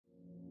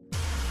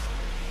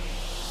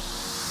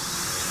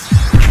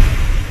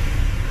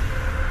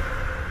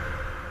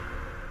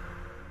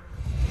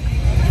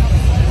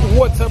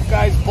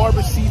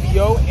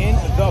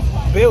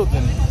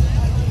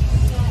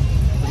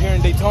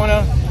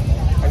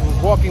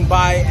walking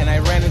by and I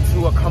ran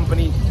into a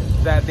company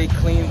that they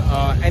clean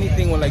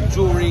anything with like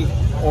jewelry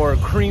or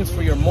creams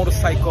for your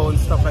motorcycle and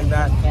stuff like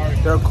that.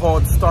 They're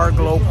called Star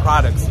Glow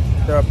Products.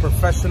 They're a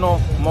professional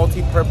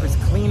multi-purpose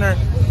cleaner.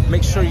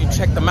 Make sure you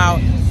check them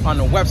out on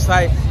the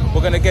website.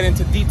 We're gonna get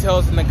into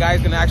details and the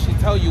guy's gonna actually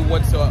tell you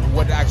what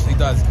it actually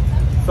does.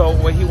 So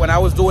when I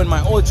was doing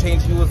my oil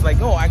change, he was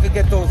like, oh, I could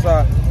get those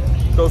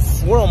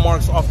swirl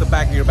marks off the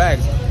back of your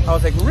bags. I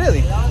was like,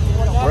 really?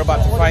 We're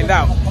about to find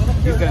out.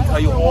 He's gonna tell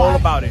you all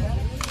about it.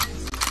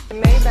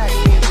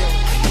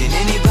 Can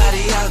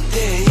anybody out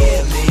there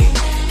hear me?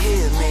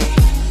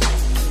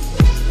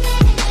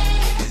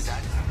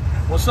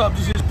 What's up?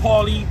 This is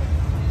Paulie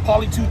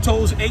Two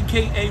Toes,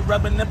 aka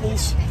Rubbin'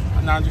 Nipples.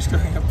 Nah, I'm just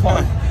kidding.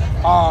 Paulie.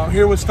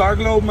 Here with Star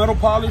Glow Metal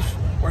Polish.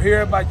 We're here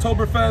at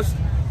Biketoberfest.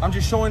 I'm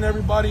just showing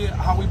everybody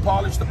how we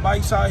polish the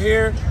bikes out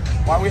here.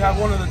 Why we have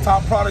one of the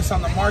top products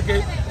on the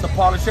market to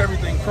polish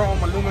everything: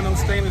 chrome, aluminum,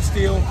 stainless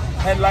steel,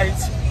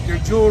 headlights, your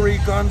jewelry,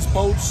 guns,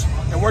 boats.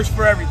 It works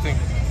for everything.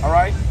 All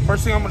right.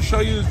 First thing I'm going to show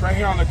you is right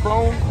here on the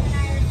chrome.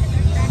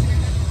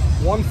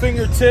 One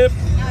fingertip.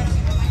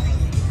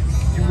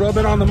 You rub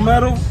it on the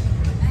metal.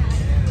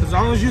 As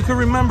long as you can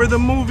remember the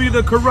movie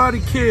The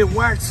Karate Kid,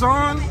 wax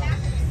on,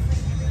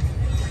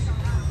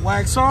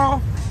 wax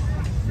off.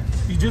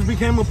 You just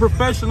became a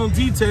professional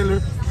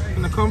detailer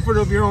in the comfort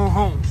of your own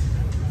home.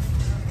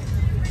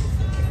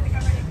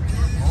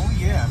 Oh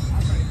yeah.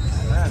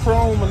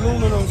 Chrome,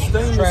 aluminum,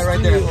 stainless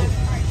steel,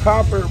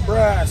 copper,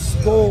 brass,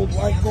 gold,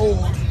 white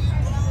gold.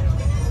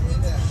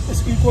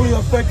 It's equally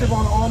effective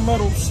on all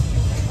metals.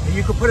 And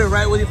you can put it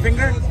right with your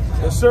finger?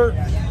 Yes, sir.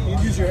 You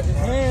can use your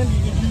hand,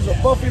 you can use a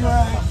buffing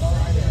rag.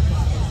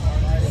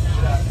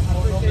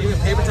 Even a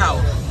paper towel.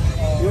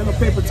 Even a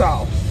paper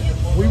towel.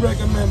 We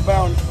recommend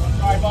bound.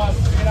 All right, boss,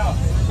 get out.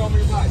 Show me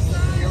your bike.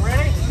 You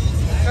ready?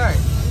 All right.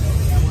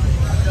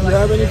 If you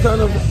have any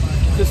kind of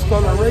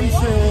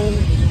discoloration,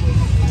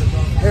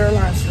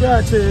 hairline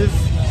scratches.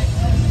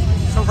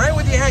 So right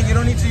with your hand, you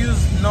don't need to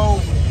use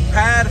no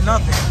pad,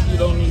 nothing. You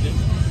don't need it.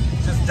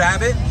 Just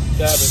dab it?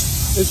 Dab it.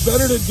 It's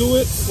better to do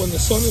it when the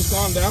sun has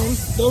gone down,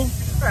 though.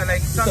 Right,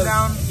 like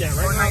sundown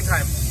or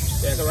nighttime.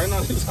 Yeah, so right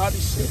now it's hot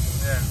as shit.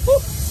 Yeah. Woo.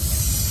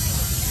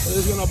 So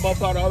it's gonna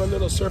bump out all the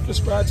little surface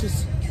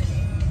scratches.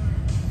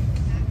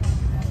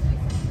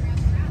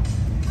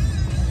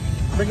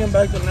 Bringing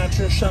back the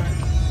natural shine.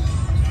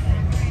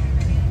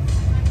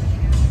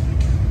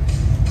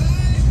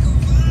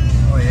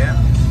 Oh yeah.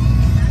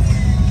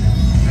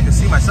 I can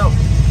see myself.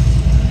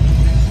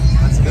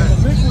 That's good.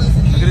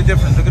 Look at the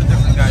difference. Look at the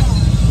difference, guys.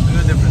 Look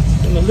at the difference.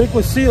 And the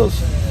liquid seals.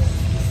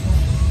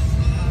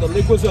 The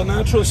liquid's a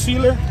natural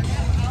sealer.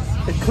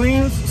 It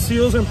cleans,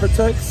 seals, and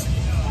protects,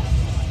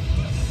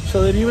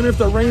 so that even if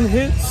the rain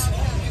hits,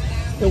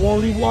 it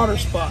won't leave water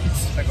spots.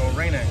 It's like a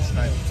Rain-X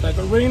type. It's like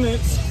a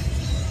Rain-X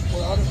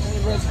without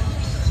any resin.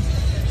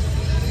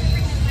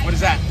 What is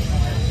that?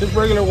 Just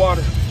regular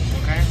water.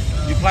 Okay.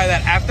 You apply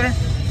that after?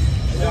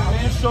 Yeah, I'm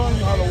just showing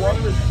you how the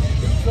water is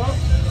heats up.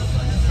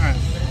 Alright.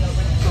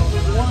 So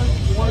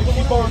you want to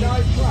keep on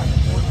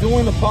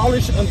doing the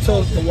polish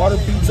until the water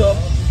beads up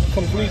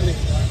completely.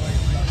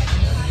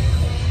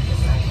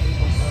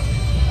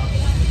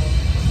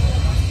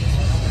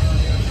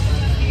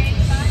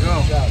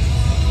 Go.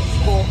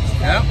 Cool.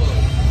 Yep.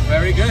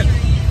 Very good.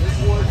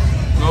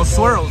 No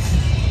swirls.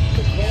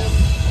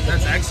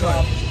 That's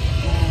excellent.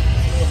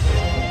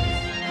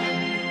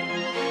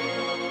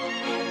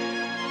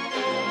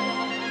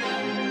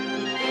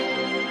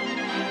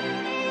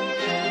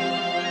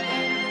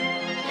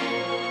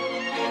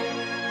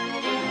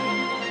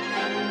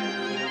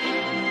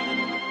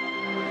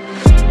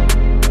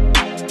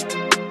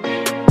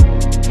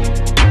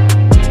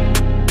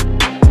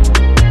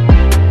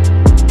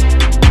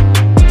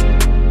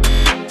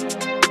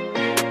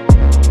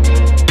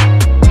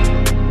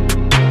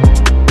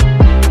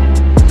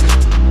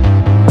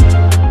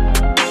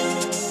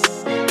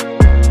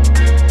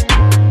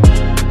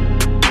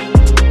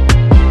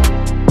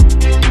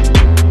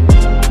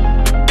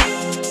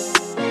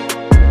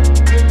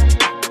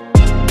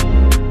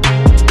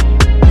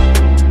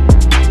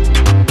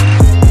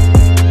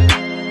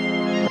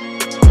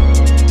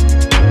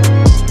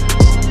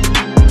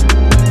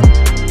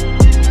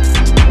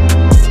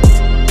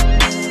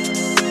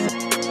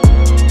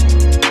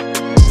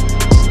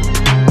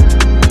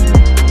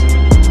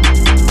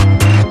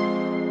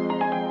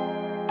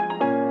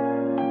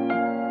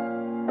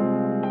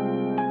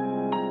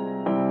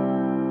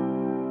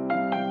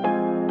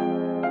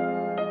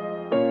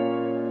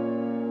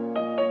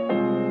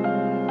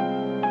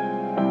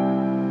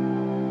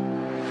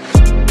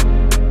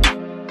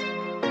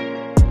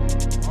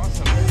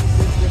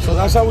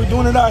 That's how we're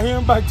doing it out here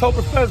in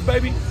Biketoberfest,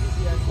 baby.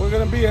 We're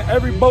gonna be at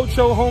every boat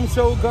show, home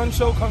show, gun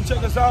show. Come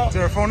check us out. Is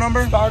there a phone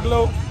number? Star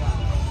Glow,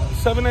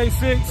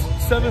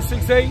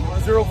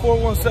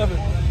 786-768-0417.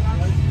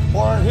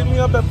 Or hit me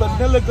up at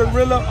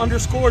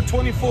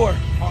VanillaGorilla_24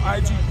 on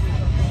IG.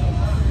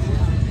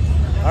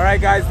 All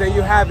right, guys, there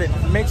you have it.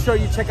 Make sure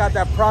you check out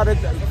that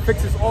product. It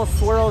fixes all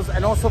swirls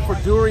and also for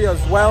jewelry as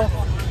well.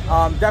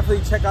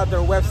 Definitely check out their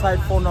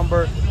website, phone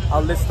number.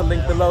 I'll list the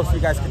link below so you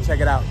guys can check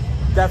it out.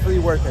 Definitely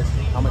worth it.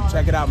 I'm gonna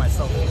check it out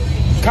myself.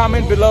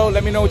 Comment below,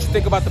 let me know what you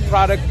think about the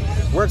product.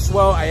 Works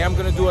well. I am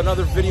gonna do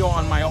another video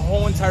on my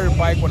whole entire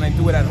bike when I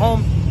do it at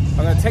home.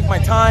 I'm gonna take my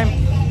time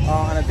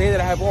on a day that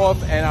I have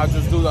off, and I'll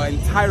just do the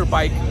entire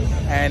bike,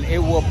 and it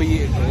will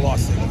be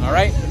awesome. All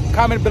right,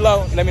 comment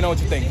below, let me know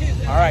what you think.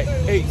 All right,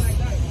 peace.